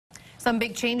Some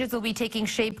big changes will be taking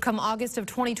shape come August of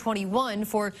 2021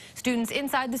 for students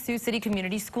inside the Sioux City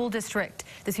Community School District.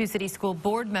 The Sioux City School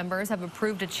Board members have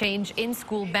approved a change in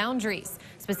school boundaries,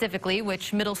 specifically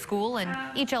which middle school and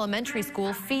each elementary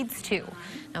school feeds to.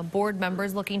 Now, board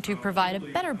members looking to provide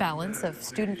a better balance of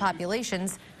student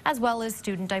populations as well as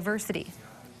student diversity.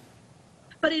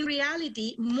 But in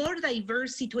reality, more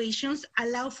diverse situations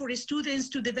allow for students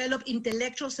to develop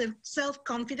intellectual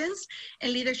self-confidence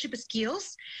and leadership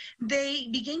skills. They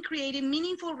begin creating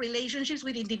meaningful relationships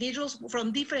with individuals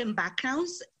from different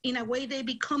backgrounds. In a way, they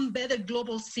become better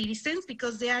global citizens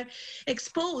because they are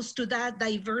exposed to that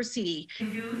diversity.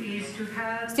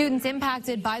 Students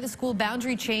impacted by the school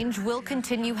boundary change will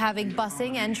continue having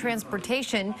busing and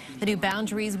transportation. The new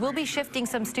boundaries will be shifting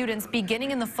some students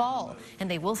beginning in the fall, and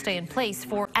they will stay in place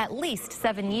for at least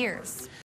 7 years.